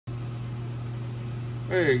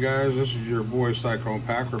Hey guys, this is your boy Cyclone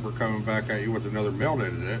Pack Ripper coming back at you with another mail day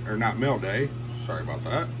today, or not mail day, sorry about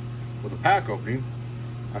that, with a pack opening.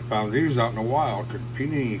 I found these out in the wild.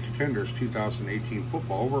 Panini Contenders 2018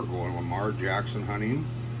 football. We're going Lamar Jackson hunting,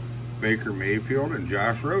 Baker Mayfield, and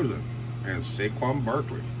Josh Rosen, and Saquon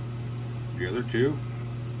Barkley. The other two,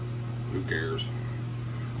 who cares?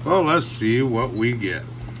 Well, let's see what we get.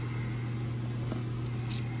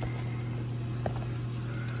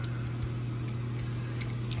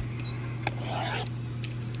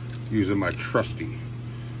 Using my trusty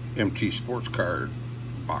MT sports card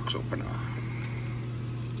box opener.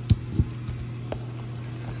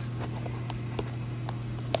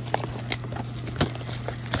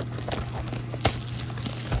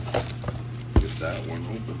 Get that one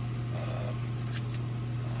open.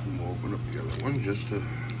 I'm gonna open up the other one just to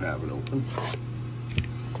have it open.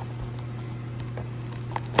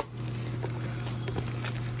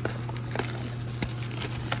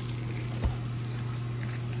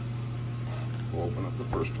 We'll open up the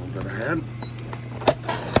first one that I had.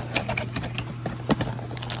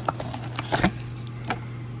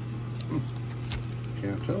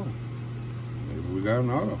 Can't tell. Maybe we got an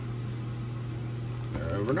auto.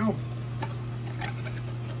 Never know.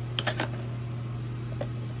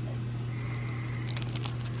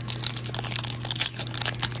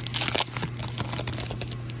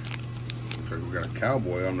 Looks like we got a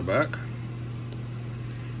cowboy on the back.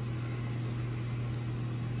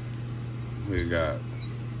 We got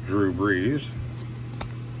Drew Brees,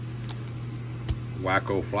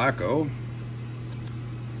 Wacko Flacco,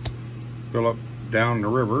 Philip Down the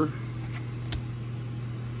River,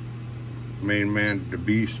 main man, the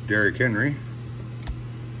beast, Derrick Henry,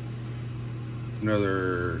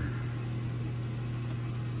 another,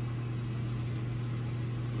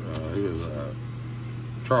 he was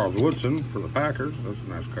Charles Woodson for the Packers. That's a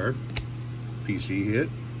nice card. PC hit.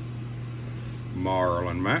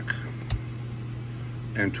 Marlon Mack.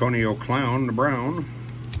 Antonio Clown, the Brown,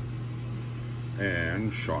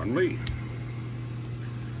 and Sean Lee.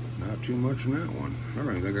 Not too much in that one. I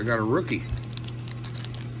don't even think I got a rookie.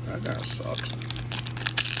 That guy sucks.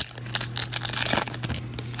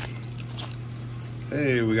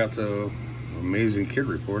 Hey, we got the amazing kid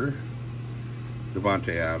reporter.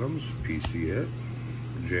 Devontae Adams, PC hit.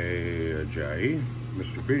 Jay Ajayi,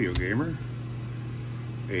 Mr. Video Gamer.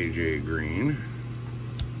 AJ Green.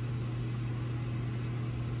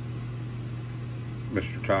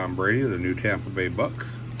 Mr. Tom Brady, the new Tampa Bay Buck.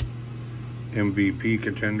 MVP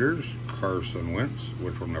contenders, Carson Wentz,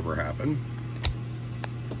 which will never happen.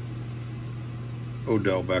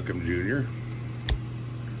 Odell Beckham Jr.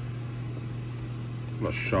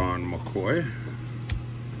 LaShawn McCoy.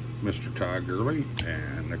 Mr. Todd Gurley,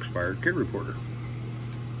 and expired kid reporter.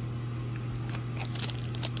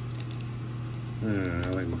 I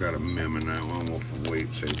think we got a mem in that one. We'll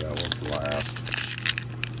wait, save that one for last.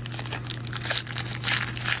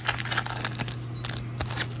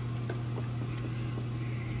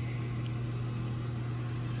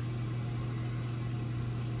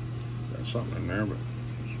 Something in there, but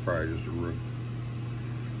it's probably just a rook.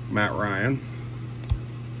 Matt Ryan,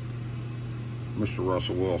 Mr.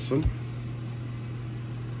 Russell Wilson,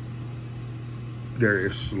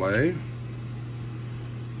 Darius Slay,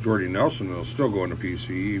 Jordy Nelson will still go into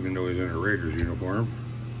PC even though he's in a Raiders uniform.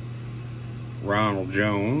 Ronald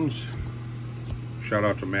Jones, shout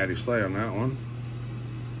out to Matty Slay on that one.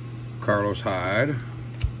 Carlos Hyde,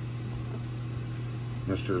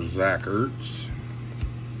 Mr. Zach Ertz,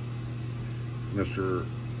 Mr.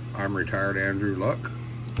 I'm Retired Andrew Luck.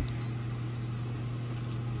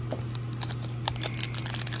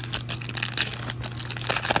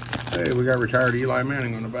 Hey, we got retired Eli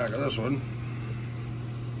Manning on the back of this one.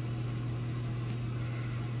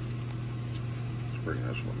 Let's bring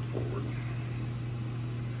this one forward.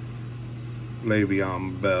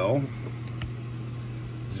 Le'Veon Bell.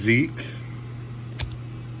 Zeke.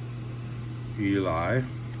 Eli.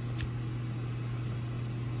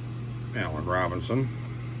 Allen Robinson,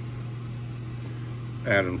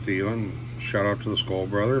 Adam Thielen, shout out to the Skull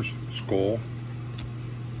Brothers, Skull,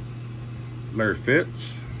 Larry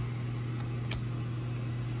Fitz,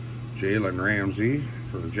 Jalen Ramsey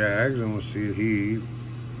for the Jags, and we'll see what he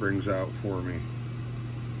brings out for me.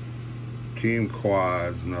 Team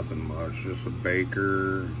quads, nothing much, just a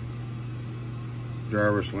Baker,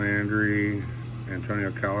 Jarvis Landry,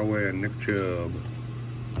 Antonio Callaway, and Nick Chubb.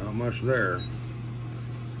 Not much there.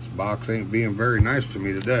 Box ain't being very nice to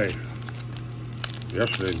me today.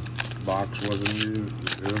 Yesterday, box wasn't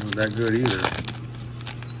that good either.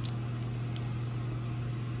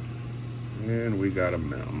 And we got a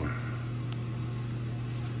mem.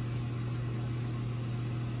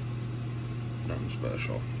 Nothing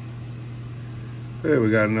special. Okay, we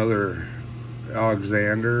got another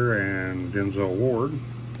Alexander and Denzel Ward.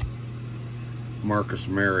 Marcus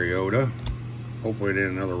Mariota. Hopefully it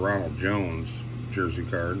ain't another Ronald Jones jersey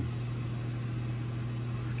card.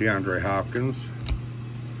 DeAndre Hopkins.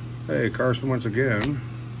 Hey, Carson once again.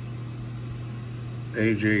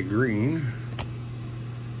 AJ Green.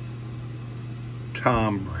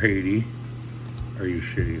 Tom Brady. Are you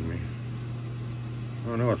shitting me?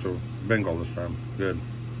 Oh no, it's a Bengal this time. Good.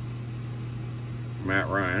 Matt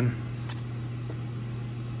Ryan.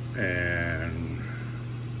 And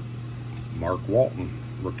Mark Walton.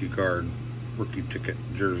 Rookie card. Rookie ticket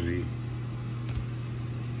jersey.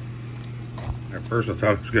 At first I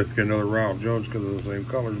thought it was going to get another Ronald Jones because of the same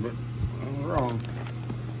colors, but I was wrong.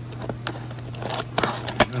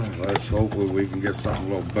 Let's hopefully we can get something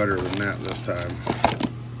a little better than that this time.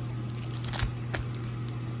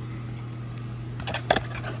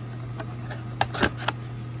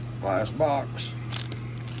 Last box.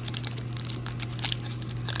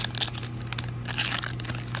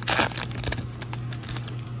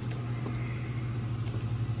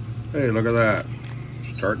 Hey, look at that.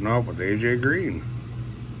 Starting off with AJ Green.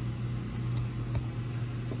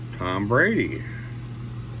 Tom Brady.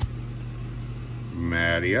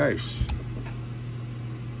 Matty Ice.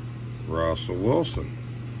 Russell Wilson.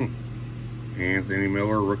 Anthony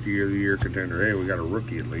Miller, Rookie of the Year contender. Hey, we got a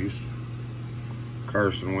rookie at least.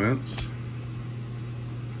 Carson Wentz.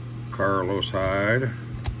 Carlos Hyde.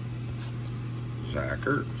 Zach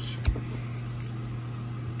Ertz.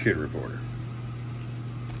 Kid Reporter.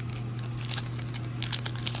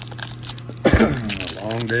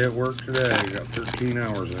 Long day at work today. Got 13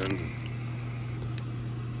 hours in.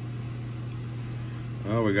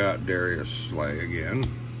 Oh, we got Darius Slay again.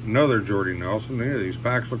 Another Jordy Nelson. Yeah, these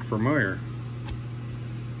packs look familiar.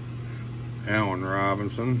 Allen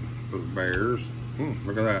Robinson for the Bears.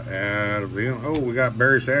 Look at that. Oh, we got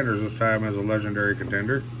Barry Sanders this time as a legendary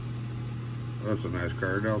contender. That's a nice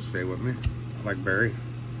card. That'll stay with me. I like Barry.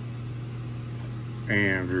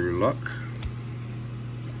 Andrew Luck.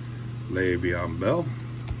 Le'Veon Bell.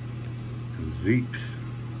 And Zeke.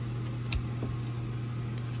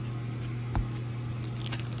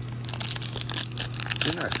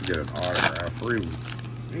 It'd be nice to get an autograph or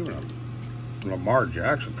even a Lamar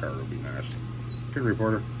Jackson card would be nice. Good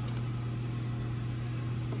Reporter.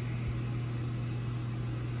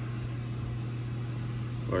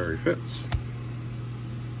 Larry Fitz.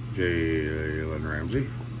 Jalen Ramsey.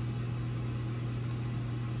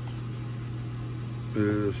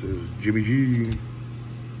 This is Jimmy G.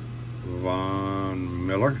 Von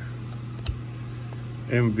Miller.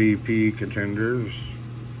 MVP contenders.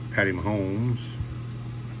 Patty Mahomes.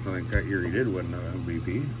 I think that year he did win the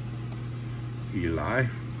MVP. Eli.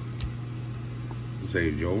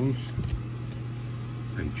 Zay Jones.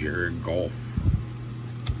 And Jared Goff.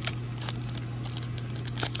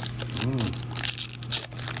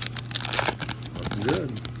 Looking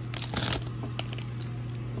good.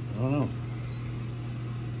 I don't know.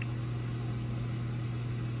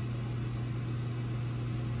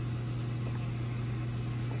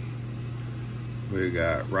 We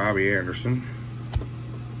got Robbie Anderson,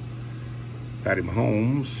 Patty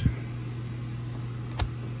Mahomes,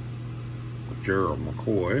 Gerald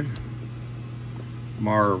McCoy,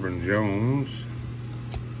 Marvin Jones,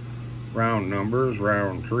 round numbers,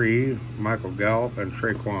 round 3, Michael Gallup and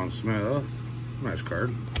Traquan Smith. Nice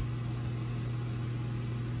card.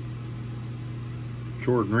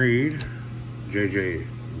 Jordan Reed, J.J.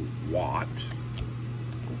 Watt,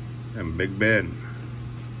 and Big Ben.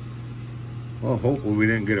 Well, hopefully we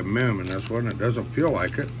didn't get a mem in this one. It doesn't feel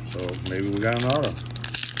like it, so maybe we got an auto.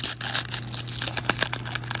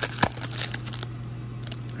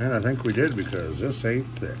 And I think we did because this ain't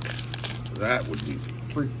thick. That would be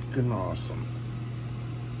freaking awesome.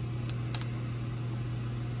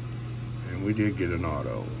 And we did get an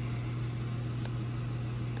auto.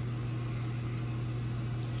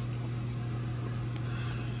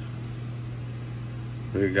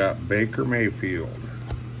 We got Baker Mayfield.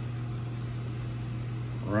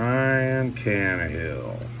 Ryan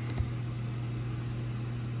Tannehill.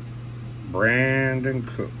 Brandon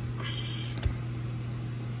Cooks.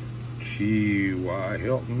 T.Y.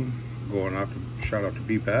 Hilton. Going out to shout out to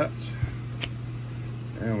B-Pats.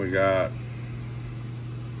 And we got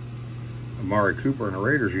Amari Cooper in a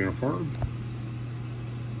Raiders uniform.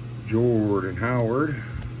 Jordan Howard.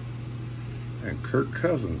 And Kirk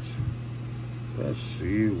Cousins. Let's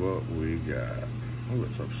see what we got. Oh,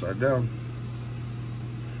 it's upside down.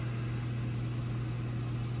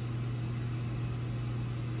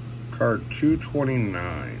 Card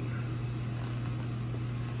 229.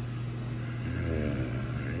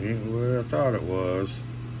 Ain't what I thought it was.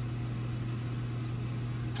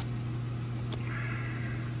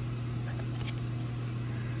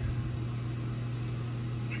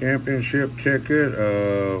 Championship ticket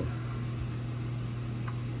of,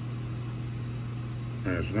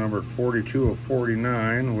 it's numbered 42 of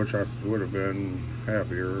 49, which I would have been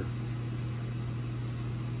happier.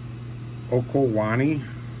 Okowani.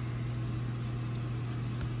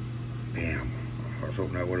 Damn, I was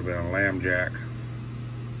hoping that would have been a Lambjack.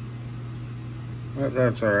 But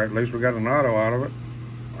that's alright, at least we got an auto out of it.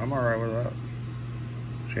 I'm alright with that.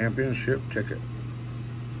 Championship ticket.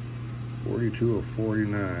 42 of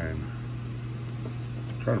 49.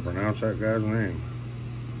 I'm trying to pronounce that guy's name.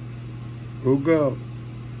 Uga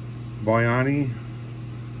Bayani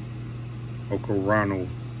Okorano.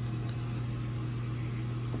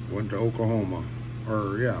 Went to Oklahoma.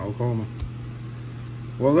 Or, yeah, Oklahoma.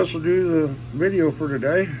 Well, this will do the video for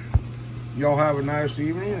today. Y'all have a nice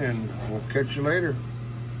evening, and we'll catch you later.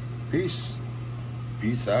 Peace.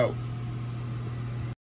 Peace out.